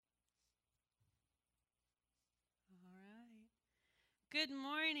Good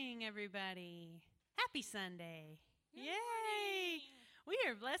morning, everybody. Happy Sunday. Good Yay! We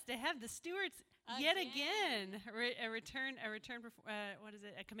are blessed to have the Stewarts yet again.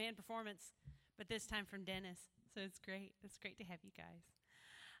 A command performance, but this time from Dennis. So it's great. It's great to have you guys.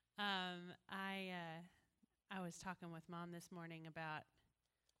 I was talking with Mom this morning about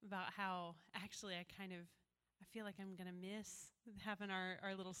how actually I feel like I'm gonna miss having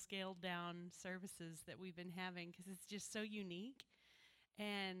our little scaled down services that we've been having because it's just so unique,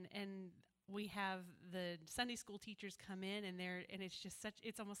 and we have the Sunday school teachers come in and it's just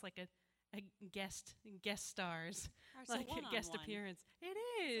it's almost like a guest stars, like a guest appearance. It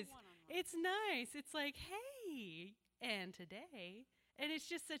is. It's nice. It's like, hey, and today, and it's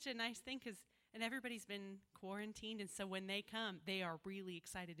just such a nice thing because. And everybody's been quarantined, and so when they come, they are really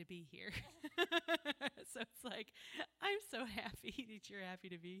excited to be here. So it's like, I'm so happy that you're happy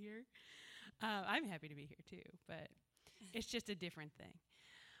to be here. I'm happy to be here too, but it's just a different thing.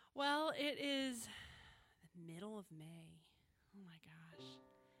 Well, it is the middle of May. Oh my gosh.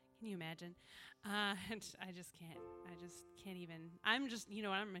 Can you imagine? And I just can't even.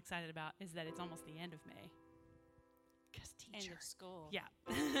 What I'm excited about is that it's almost the end of May. Because teacher. End of school. Yeah.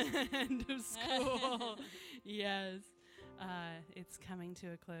 End of school. Yes. It's coming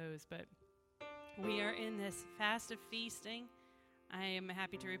to a close, but we are in this fast of feasting. I am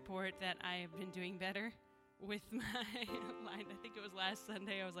happy to report that I have been doing better with my line. I think it was last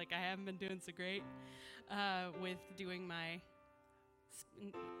Sunday. I was like, I haven't been doing so great with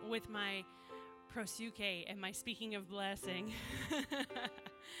my prosuke and my speaking of blessing,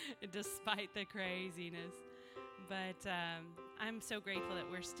 despite the craziness. But I'm so grateful that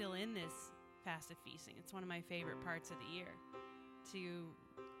we're still in this fast of feasting. It's one of my favorite parts of the year.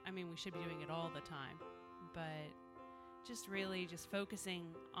 We should be doing it all the time, but just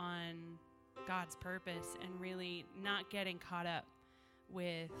focusing on God's purpose and really not getting caught up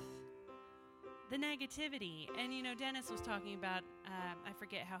with the negativity. And, Dennis was talking about, I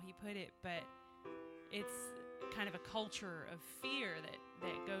forget how he put it, but it's kind of a culture of fear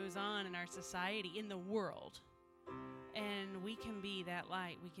that goes on in our society, in the world. And we can be that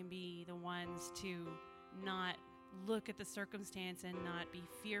light. We can be the ones to not look at the circumstance and not be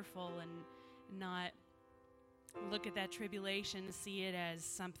fearful and not look at that tribulation and see it as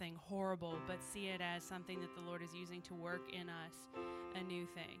something horrible, but see it as something that the Lord is using to work in us a new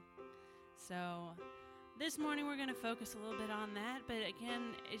thing. So this morning we're going to focus a little bit on that, but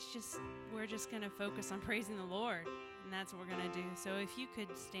again, we're just going to focus on praising the Lord, and that's what we're going to do. So if you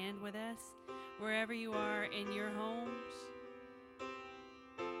could stand with us wherever you are in your homes,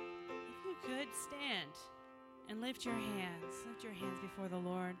 if you could stand and lift your hands before the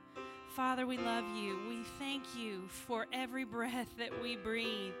Lord. Father, we love you. We thank you for every breath that we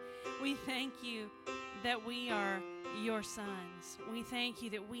breathe. We thank you that we are your sons. We thank you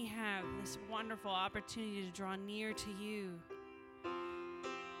that we have this wonderful opportunity to draw near to you.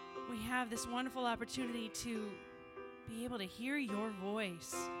 We have this wonderful opportunity to be able to hear your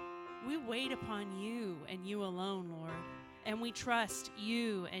voice. We wait upon you and you alone, Lord, and we trust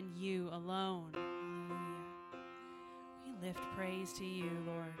you and you alone. Hallelujah. We lift praise to you,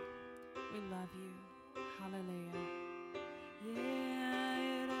 Lord. We love you. Hallelujah.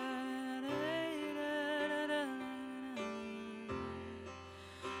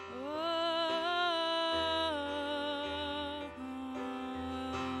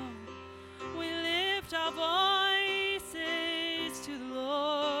 We lift our voices to the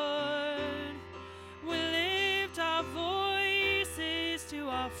Lord. We lift our voices to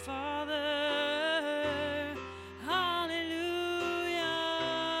our Father. Hallelujah.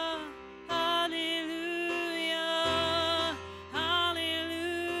 Hallelujah.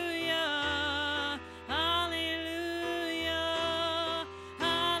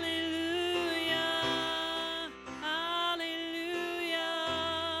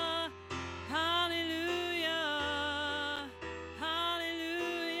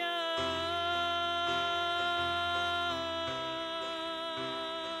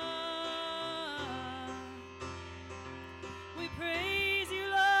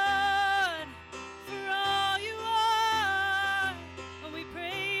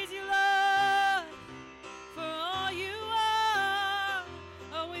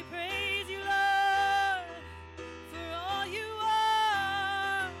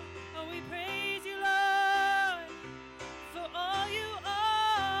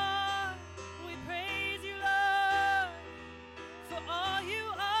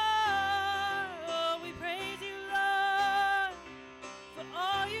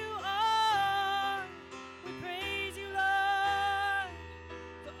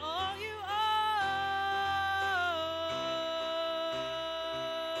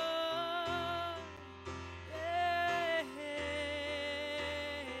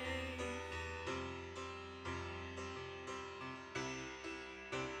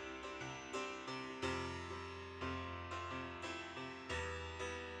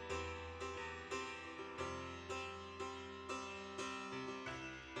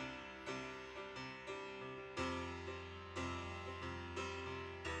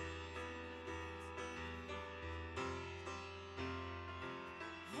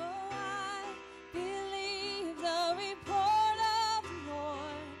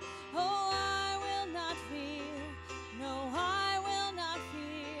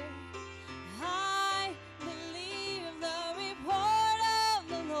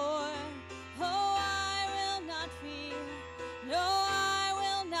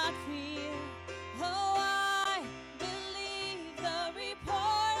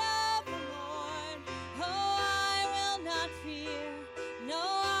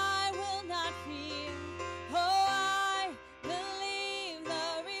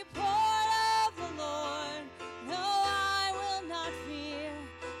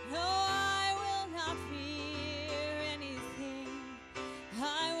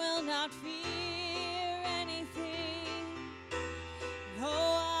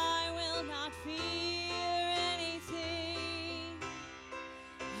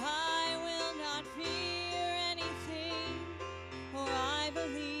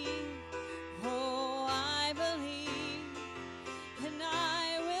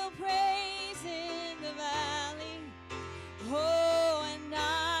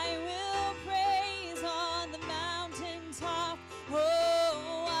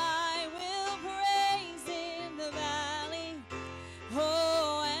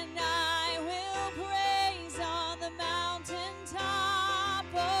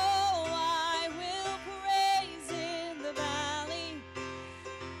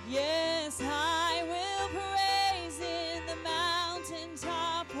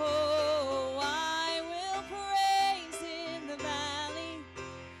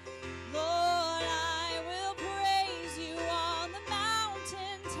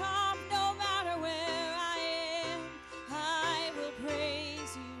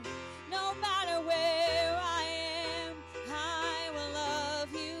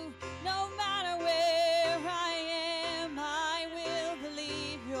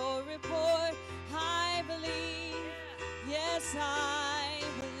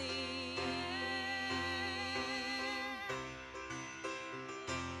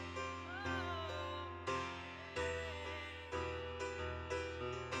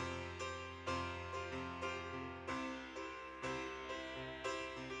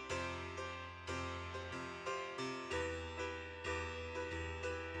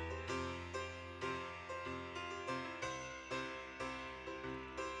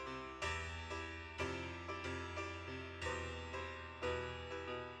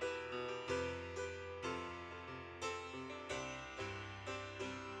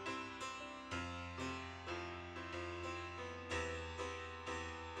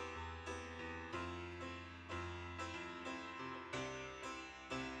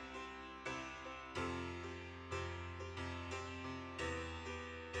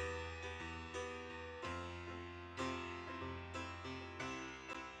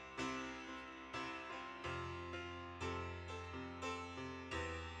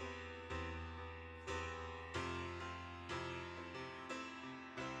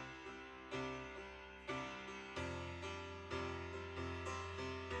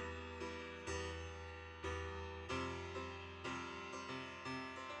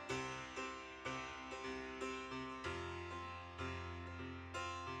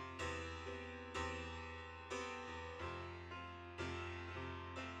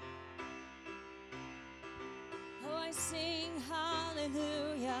 sing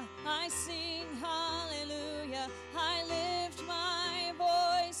hallelujah. I sing hallelujah. I lift my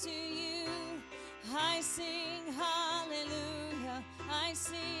voice to you. I sing hallelujah. I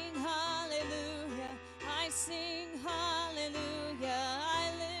sing hallelujah. I sing hallelujah.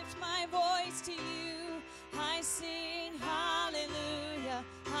 I lift my voice to you. I sing hallelujah.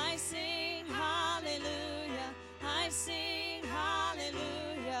 I sing hallelujah. I sing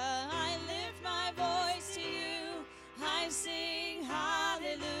hallelujah. I lift my voice to you. I sing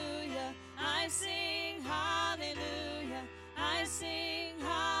hallelujah. I sing hallelujah. I sing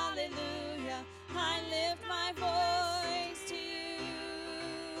hallelujah. I lift my voice to you.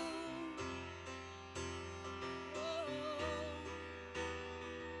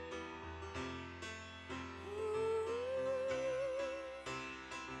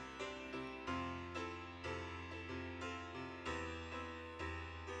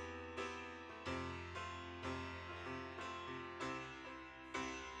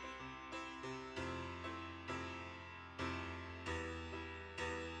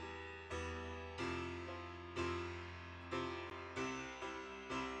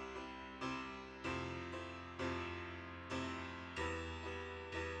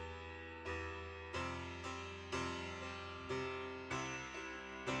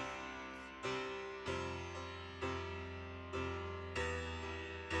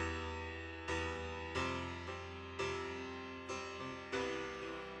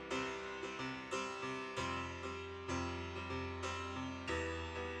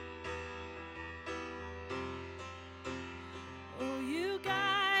 Oh, you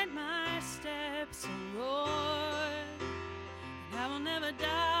guide my steps, oh Lord. And I will never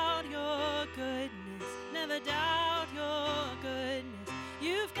doubt your goodness, never doubt your goodness.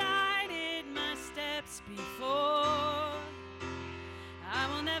 You've guided my steps before. I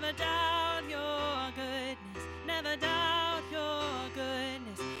will never doubt your goodness, never doubt your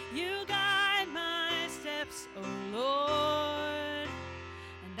goodness. You guide my steps, oh Lord.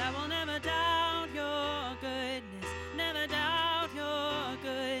 And I will never doubt your goodness, never doubt your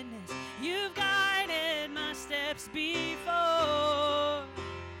goodness. You've guided my steps before.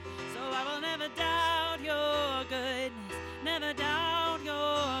 So I will never doubt your goodness, never doubt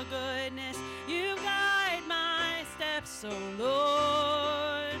your goodness. You guide my steps, oh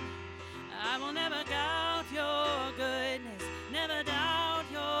Lord. I will never doubt your goodness, never doubt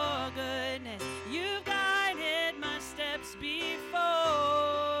your goodness. You've guided my steps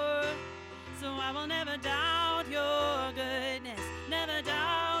before. So I will never doubt your goodness, never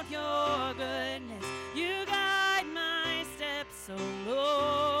doubt your goodness. You guide my steps, oh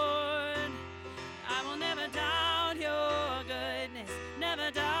Lord. I will never doubt your goodness,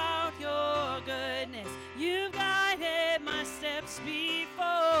 never doubt your goodness. You've guided my steps before.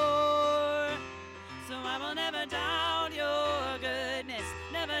 So I will never doubt your goodness,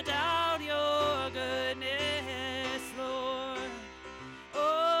 never doubt your goodness, Lord.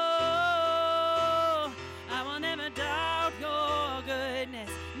 Oh, I will never doubt your goodness,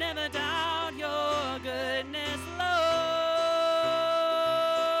 never doubt your goodness, Lord.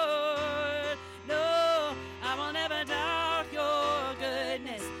 No, I will never doubt your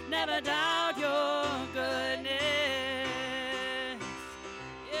goodness, never doubt your goodness.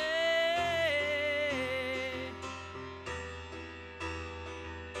 Yeah.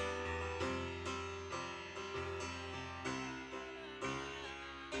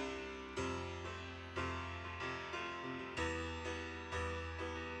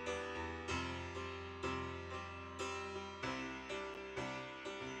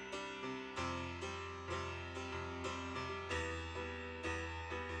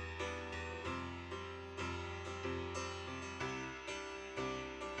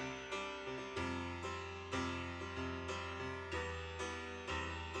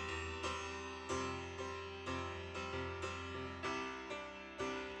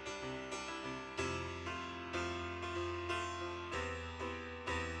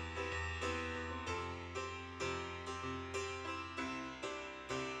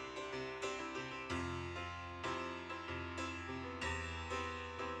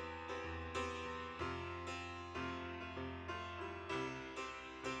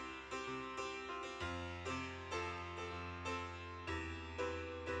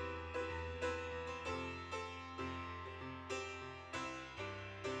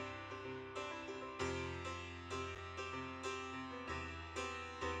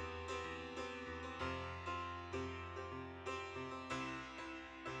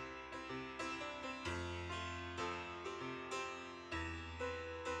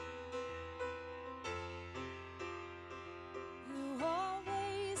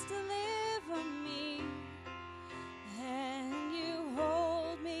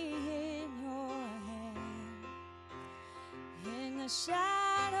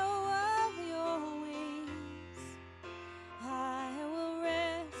 shadow of your wings, I will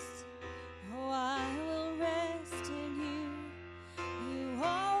rest. Oh, I will rest in you. You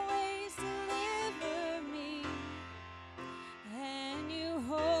always deliver me, and you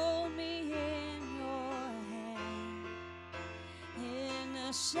hold me in your hand. In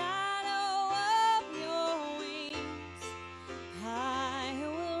the shadow of your wings, I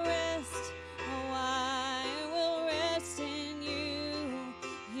will rest. Oh, I will rest in you.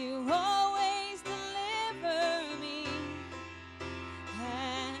 You always deliver me,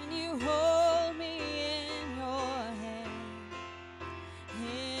 and you hold me in your hand.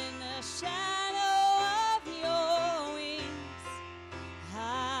 In the shadow of your wings,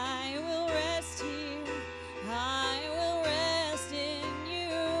 I will rest here. I will rest in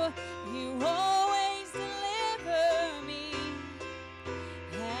you. You always deliver me,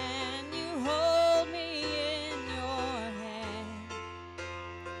 and you hold me in your hand.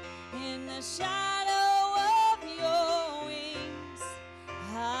 In the shadow of your wings,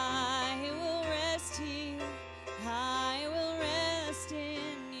 I will rest here. I will rest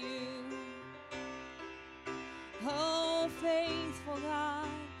in you. Oh, faithful God,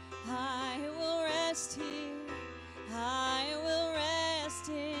 I will rest here. I will rest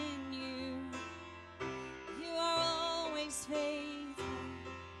in you. You are always faithful.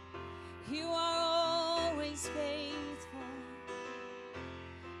 You are always faithful.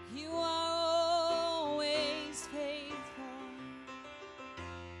 You are always faithful.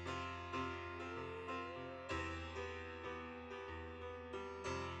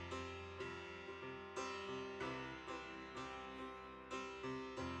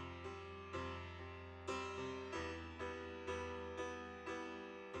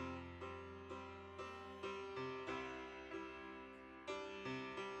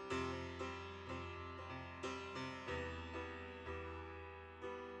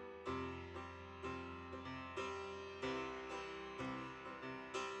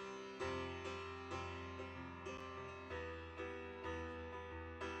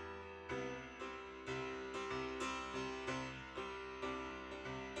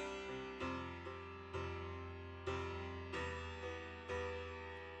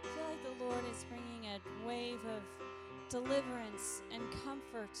 I feel like the Lord is bringing a wave of deliverance and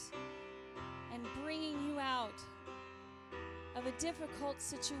comfort and bringing you out of a difficult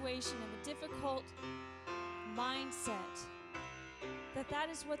situation, of a difficult mindset. That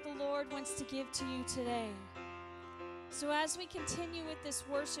is what the Lord wants to give to you today. So as we continue with this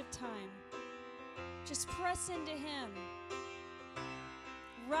worship time, just press into Him.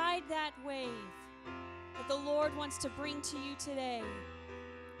 Ride that wave that the Lord wants to bring to you today.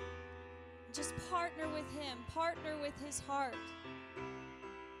 Just partner with Him, partner with His heart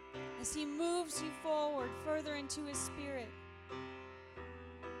as He moves you forward further into His Spirit.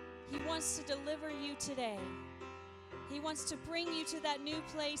 He wants to deliver you today. He wants to bring you to that new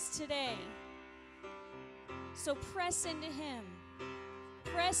place today. So press into Him.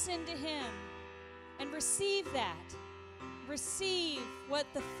 Press into Him and receive that. Receive what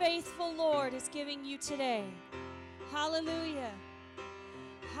the faithful Lord is giving you today. Hallelujah.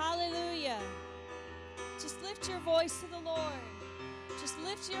 Hallelujah. Just lift your voice to the Lord. Just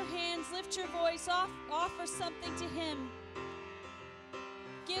lift your hands, lift your voice, offer something to Him.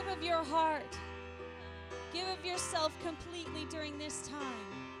 Give of your heart. Give of yourself completely during this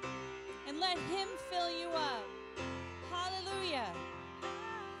time. And let Him fill you up. Hallelujah.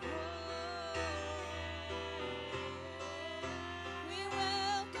 We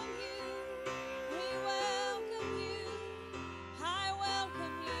welcome you. We welcome you. I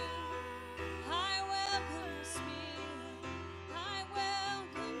welcome you. I welcome your spirit. I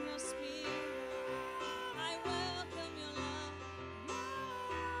welcome your spirit. I welcome your love.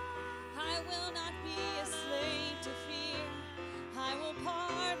 I will not be a slave to fear. I will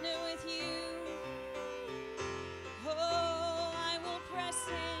partner with you. Oh, I will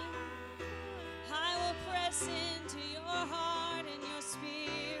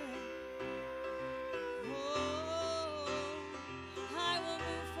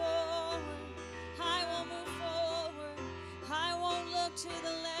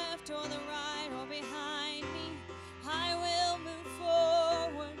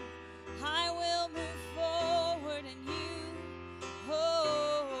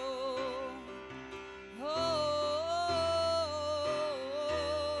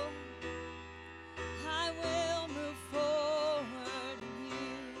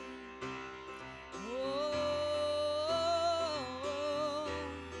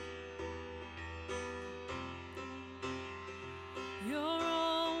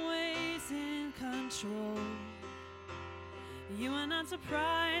not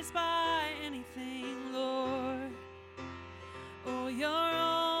surprised by anything, Lord. Oh, you're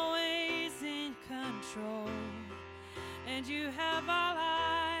always in control, and you have our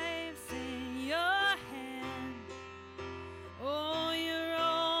lives in your hand. Oh, you're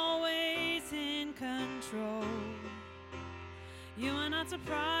always in control. You are not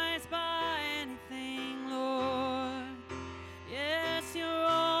surprised by anything, Lord. Yes, you're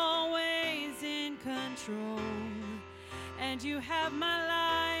always in control, and you have my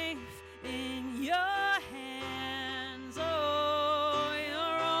life in your hands. Oh,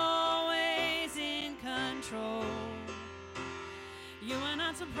 you're always in control. You are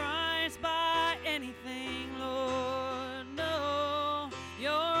not surprised by anything, Lord. No,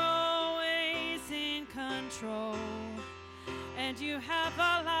 you're always in control, and you have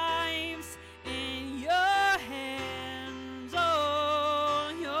our lives in your hands.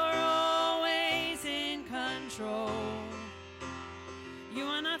 Oh, you're always in control. You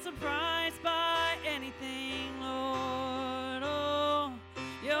are not surprised by anything, Lord. Oh,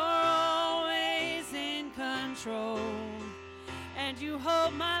 you're always in control, and you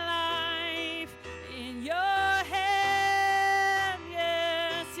hold my life in your hand.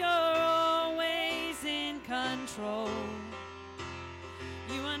 Yes, you're always in control.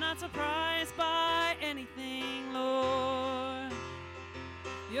 You are not surprised by anything, Lord.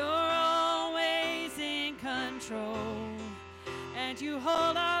 You're always in control, and you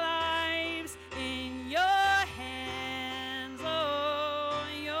hold our lives in your hands. Oh,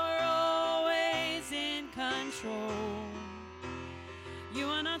 you're always in control. You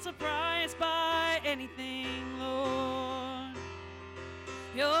are not surprised by anything, Lord.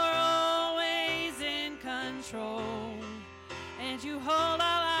 You're always in control, and you hold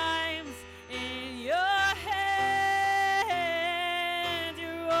our lives in your hand.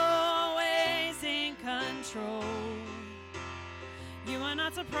 You're always in control. You are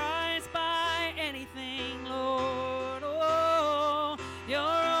not surprised by anything, Lord. Oh, you're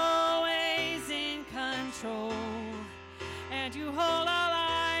always in control, and you hold our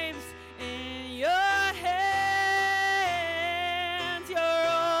lives in your hands. You're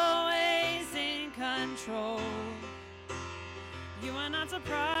always in control. You are not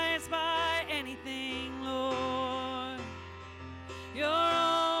surprised by anything, Lord. You're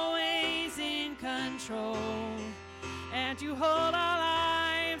always in control, and you hold our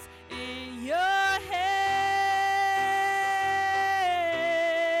lives in your hands.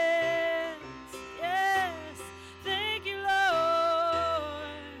 Yes, thank you,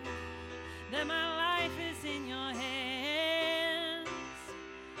 Lord, that my life is in your hands.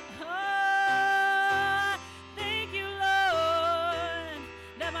 Oh, thank you, Lord,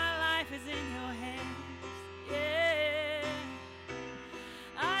 that my life is in your hands. Yeah.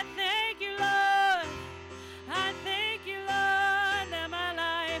 I thank you, Lord. I thank you, Lord, that my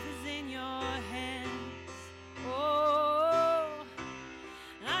life is in your hands. Oh,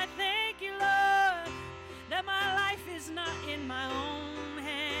 I thank you, Lord, that my life is not in my own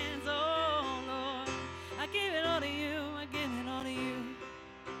hands. Oh, Lord, I give it all to you. I give it all to you.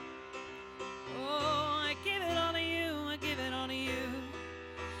 Oh, I give it all to you. I give it all to you.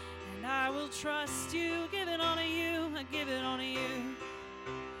 And I will trust you. Give it all to you. I give it all to you.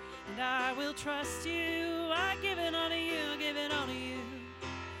 And I will trust you. I give it all to you. Give it all to you.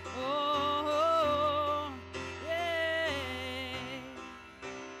 Oh, yeah.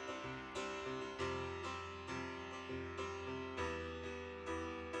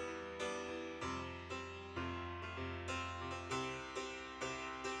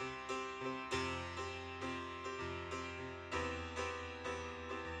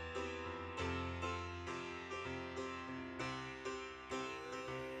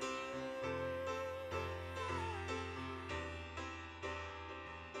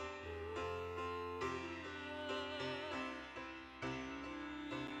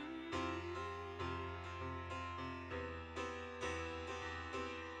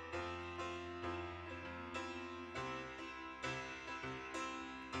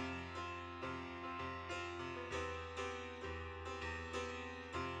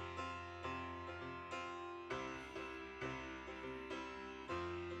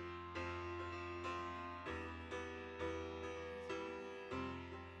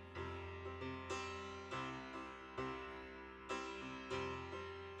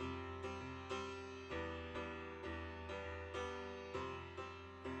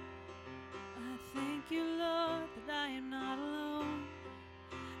 Thank you, Lord, that I am not alone.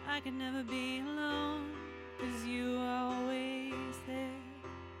 I can never be alone, 'cause you are always there.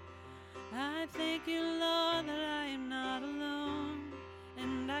 I thank you, Lord, that I am not alone,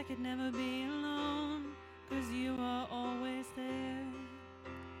 and I could never be alone, 'cause you are always there.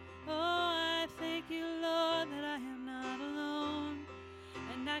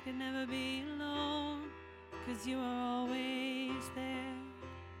 'cause you are always there.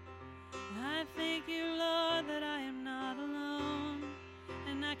 I thank you, Lord, that I am not alone,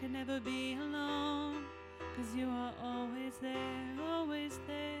 and I can never be alone, 'cause you are always there, always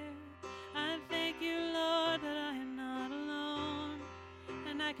there. I thank you, Lord, that I am not alone,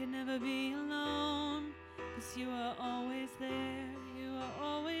 and I can never be alone, 'cause you are always there, you are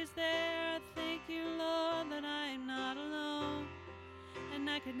always there. I thank you, Lord, that I am not alone, and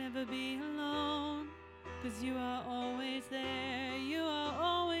I can never be alone, 'cause you are always there, you are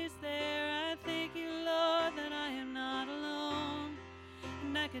always there. I thank you, Lord, that I am not alone,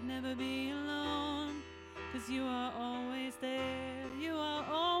 and I can never be alone, 'cause you are always there, you are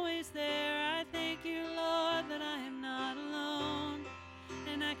always there. I thank you, Lord, that I am not alone,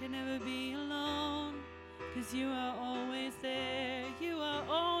 and I can never be alone, 'cause you are always there, you are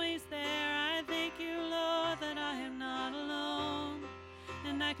always there. I thank you, Lord, that I am not alone,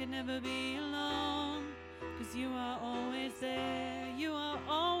 and I can never be alone, 'cause you are always there, you are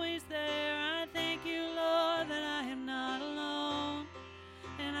always there. I thank you, Lord, that I am not alone,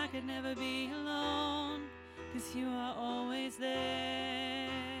 and I can never be alone, 'cause you are always there.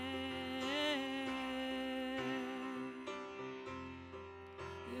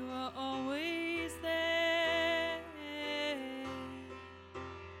 You are always there.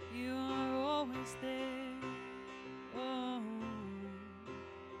 You are always there. Oh.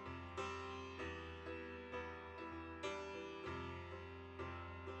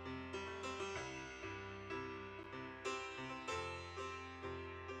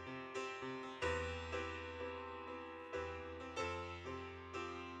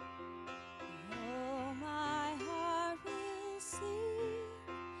 Oh, my heart will sing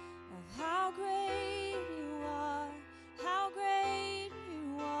of how great you are, how great you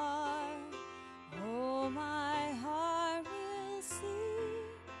are. Oh, my heart will sing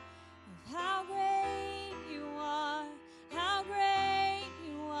of how great you are, how great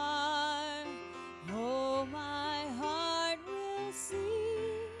you are. Oh, my heart will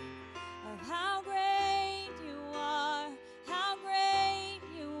sing of how great you are, how great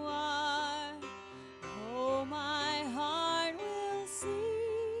you are. Oh, my heart will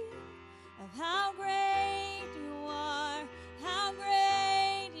sing of how great you are, how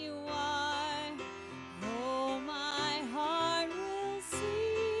great you are. Oh, my heart will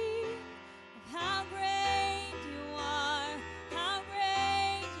sing of how great you are, how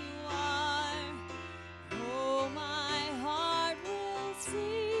great you are. Oh, my heart will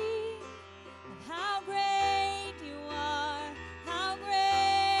sing of how great you are, how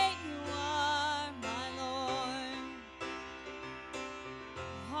great you are, my Lord.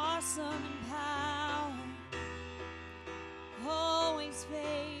 Awesome in power, always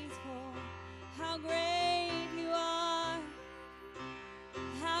faithful. How great you are,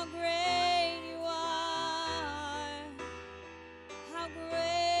 how great you are, how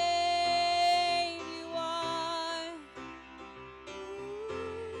great you are.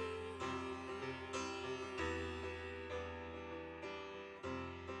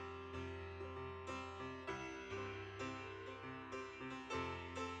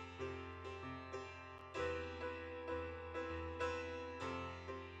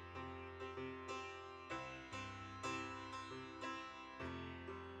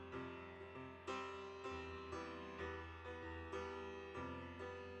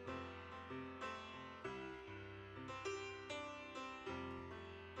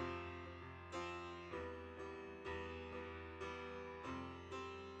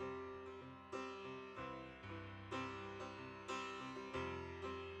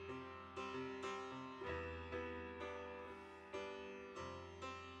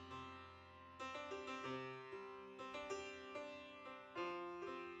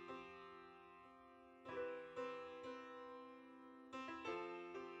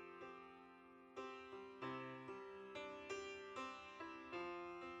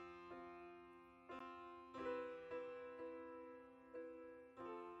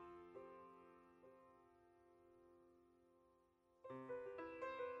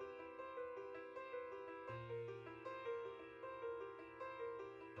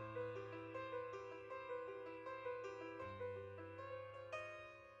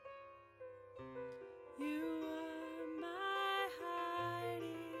 You are my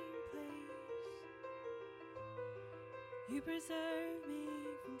hiding place. You preserve me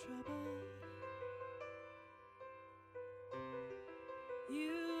from trouble.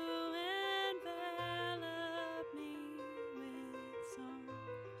 You envelop me with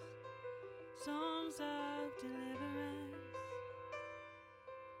songs of deliverance.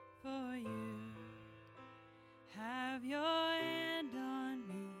 For you have your hand on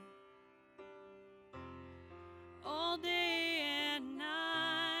me.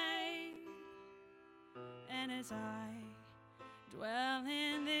 as I dwell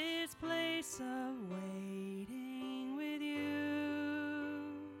in this place of waiting with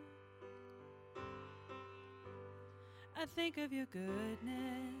you. I think of your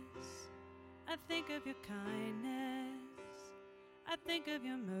goodness, I think of your kindness, I think of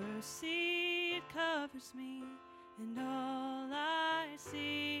your mercy, it covers me, and all I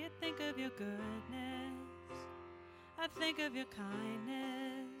see. I think of your goodness, I think of your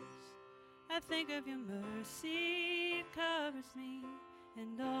kindness, I think of your mercy, it covers me,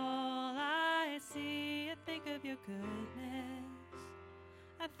 and all I see. I think of your goodness,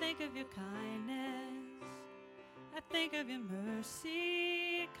 I think of your kindness, I think of your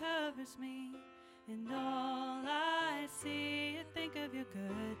mercy, it covers me, and all I see. I think of your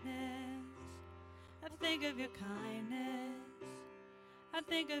goodness, I think of your kindness, I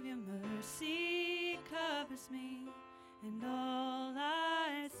think of your mercy, it covers me, and all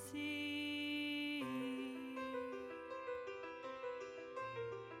I see.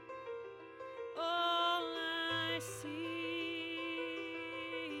 All I see.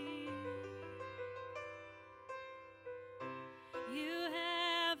 You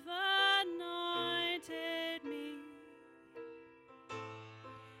have anointed me,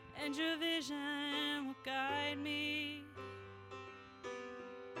 and your vision will guide me.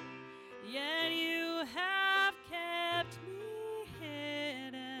 Yet you have kept me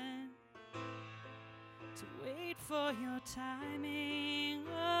hidden to wait for your timing.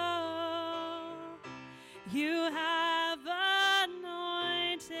 Oh, you have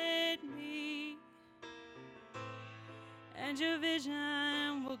anointed me, and your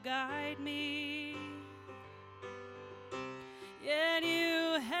vision will guide me. Yet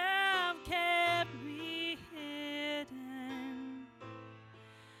you have kept me hidden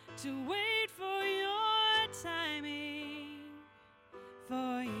to wait for your timing.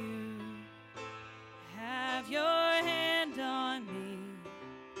 For you have your hand on me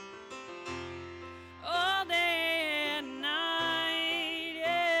all day and night,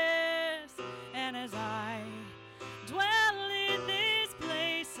 yes. And as I dwell in this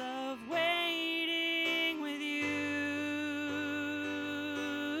place of waiting with you,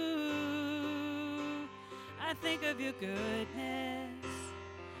 I think of your goodness,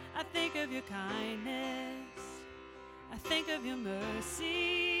 I think of your kindness, I think of your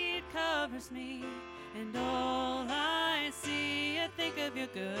mercy, it covers me, and all I see. I think of your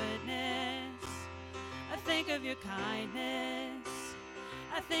goodness, I think of your kindness,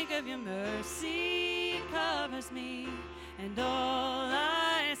 I think of your mercy, it covers me, and all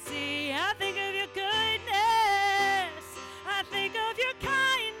I see. I think of your goodness, I think of your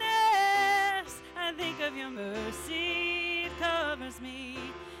kindness, I think of your mercy, it covers me,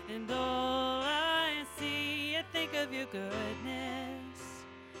 and all I see. I think of your goodness,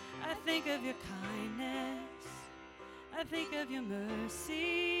 I think of your kindness, I think of your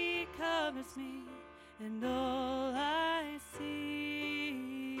mercy, it covers me, and all I see.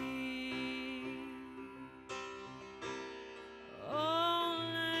 All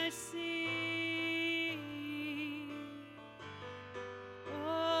I see.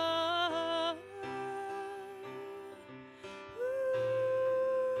 Oh,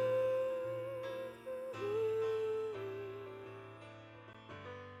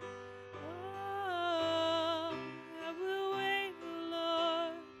 I will wait,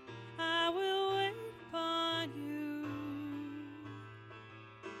 Lord, I will wait upon you.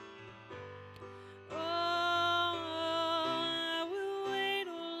 Oh, I will wait,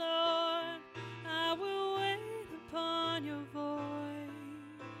 oh Lord, I will wait upon your voice.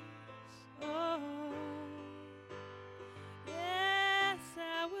 Oh, yes,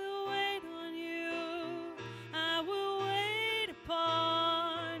 I will wait on you. I will wait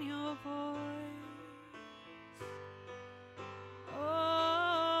upon your voice. Oh,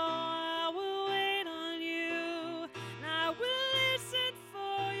 I will wait on you, and I will listen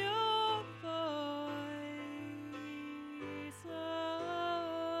for your voice.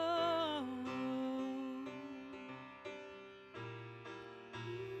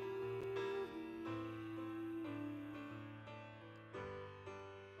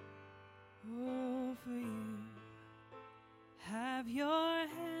 Oh, for you have your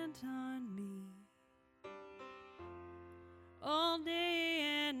hand on me all day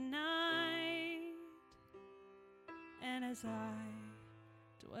and night, and as I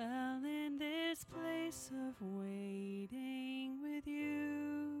dwell in this place of waiting with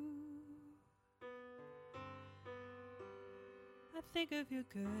you, I think of your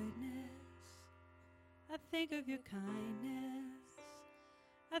goodness, I think of your kindness,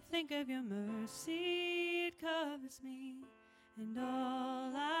 I think of your mercy, it covers me, and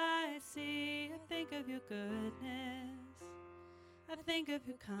all I see, I think of your goodness, I think of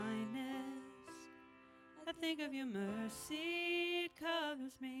your kindness, I think of your mercy, it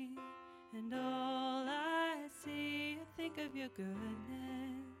covers me, and all I see, I think of your goodness,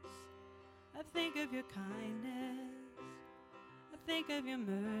 I think of your kindness, I think of your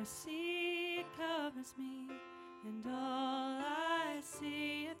mercy, it covers me, and all I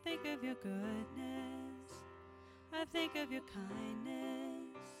see, I think of your goodness, I think of your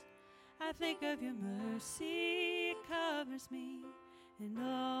kindness, I think of your mercy, it covers me, and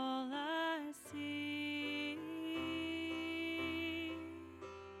all I see.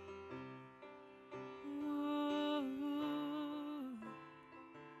 Ooh.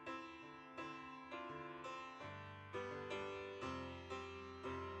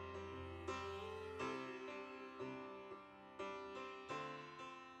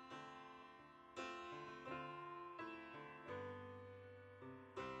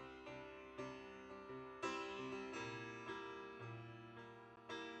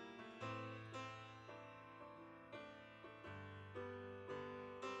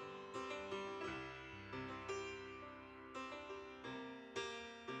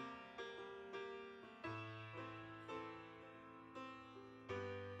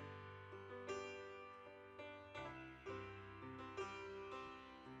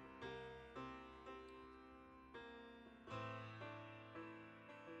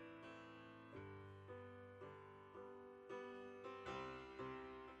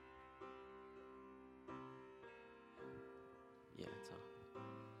 Yeah, it's on.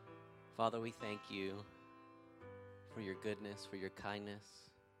 Father, we thank you for your goodness, for your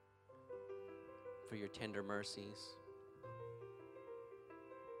kindness, for your tender mercies.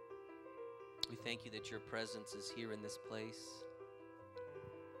 We thank you that your presence is here in this place.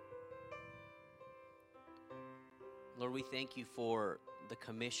 Lord, we thank you for the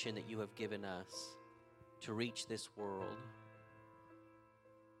commission that you have given us to reach this world,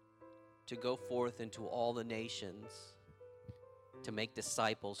 to go forth into all the nations, to make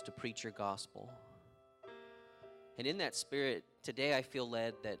disciples, to preach your gospel. And in that spirit, today I feel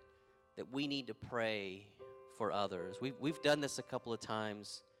led that we need to pray for others. We've done this a couple of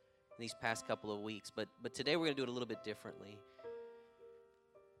times in these past couple of weeks, but today we're going to do it a little bit differently.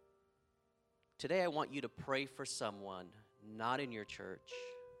 Today I want you to pray for someone not in your church,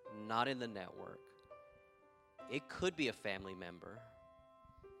 not in the network. It could be a family member.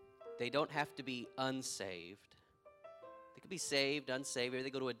 They don't have to be unsaved. They could be saved, unsaved, or they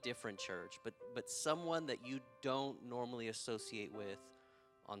go to a different church, but someone that you don't normally associate with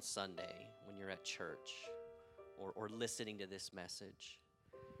on Sunday when you're at church or listening to this message.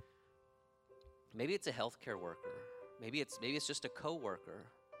 Maybe it's a healthcare worker. Maybe it's just a coworker.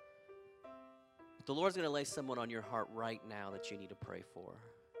 The Lord's going to lay someone on your heart right now that you need to pray for.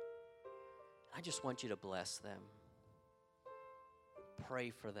 I just want you to bless them.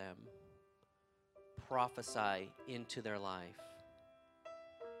 Pray for them. Prophesy into their life.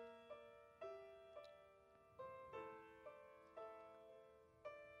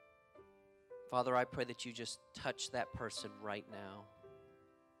 Father, I pray that you just touch that person right now.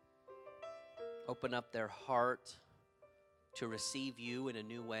 Open up their heart to receive you in a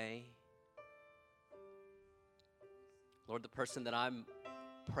new way. Lord, the person that I'm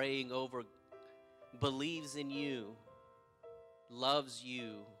praying over believes in you, loves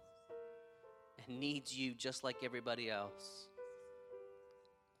you, and needs you just like everybody else.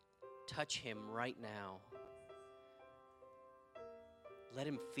 Touch him right now. Let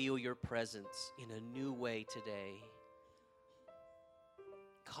him feel your presence in a new way today.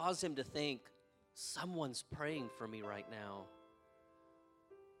 Cause him to think, someone's praying for me right now.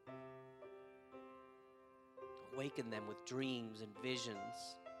 Awaken them with dreams and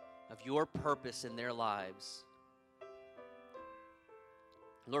visions of your purpose in their lives.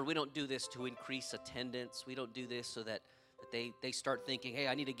 Lord, we don't do this to increase attendance. We don't do this so that they start thinking, hey,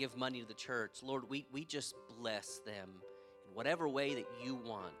 I need to give money to the church. Lord, we just bless them in whatever way that you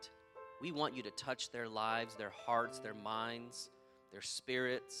want. We want you to touch their lives, their hearts, their minds, their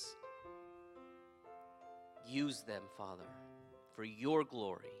spirits. Use them, Father, for your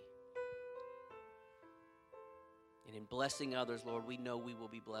glory. And in blessing others, Lord, we know we will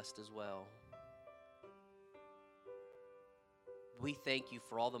be blessed as well. We thank you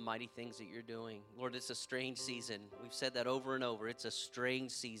for all the mighty things that you're doing. Lord, it's a strange season. We've said that over and over. It's a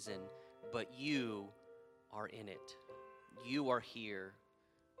strange season, but you are in it. You are here.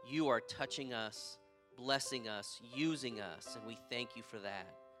 You are touching us, blessing us, using us, and we thank you for that.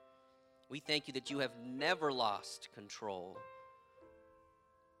 We thank you that you have never lost control,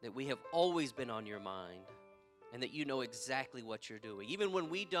 that we have always been on your mind. and that you know exactly what you're doing. Even when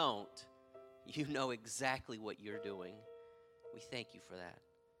we don't, you know exactly what you're doing. We thank you for that.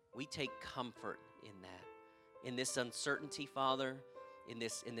 We take comfort in that. In this uncertainty, Father, in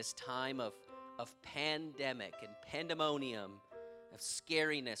this time of pandemic and pandemonium, of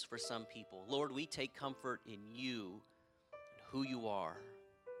scariness for some people, Lord, we take comfort in you and who you are.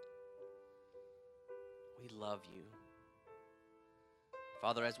 We love you.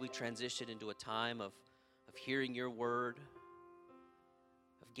 Father, as we transition into a time of hearing your word,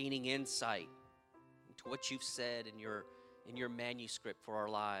 of gaining insight into what you've said in your manuscript for our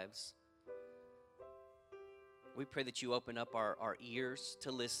lives, we pray that you open up our ears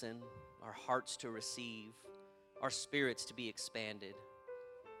to listen, our hearts to receive, our spirits to be expanded.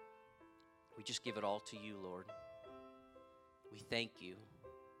 We just give it all to you, Lord. We thank you.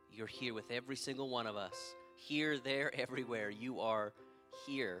 You're here with every single one of us. Here, there, everywhere. You are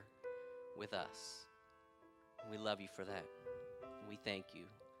here with us. And we love you for that. And we thank you.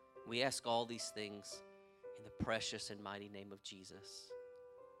 We ask all these things in the precious and mighty name of Jesus.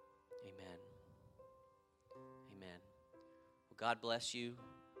 Amen. Amen. Well, God bless you.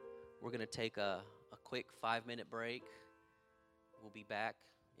 We're going to take a quick 5-minute break. We'll be back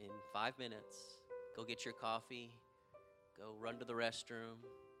in 5 minutes. Go get your coffee. Go run to the restroom.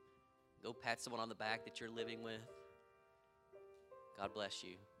 Go pat someone on the back that you're living with. God bless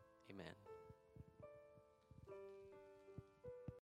you. Amen.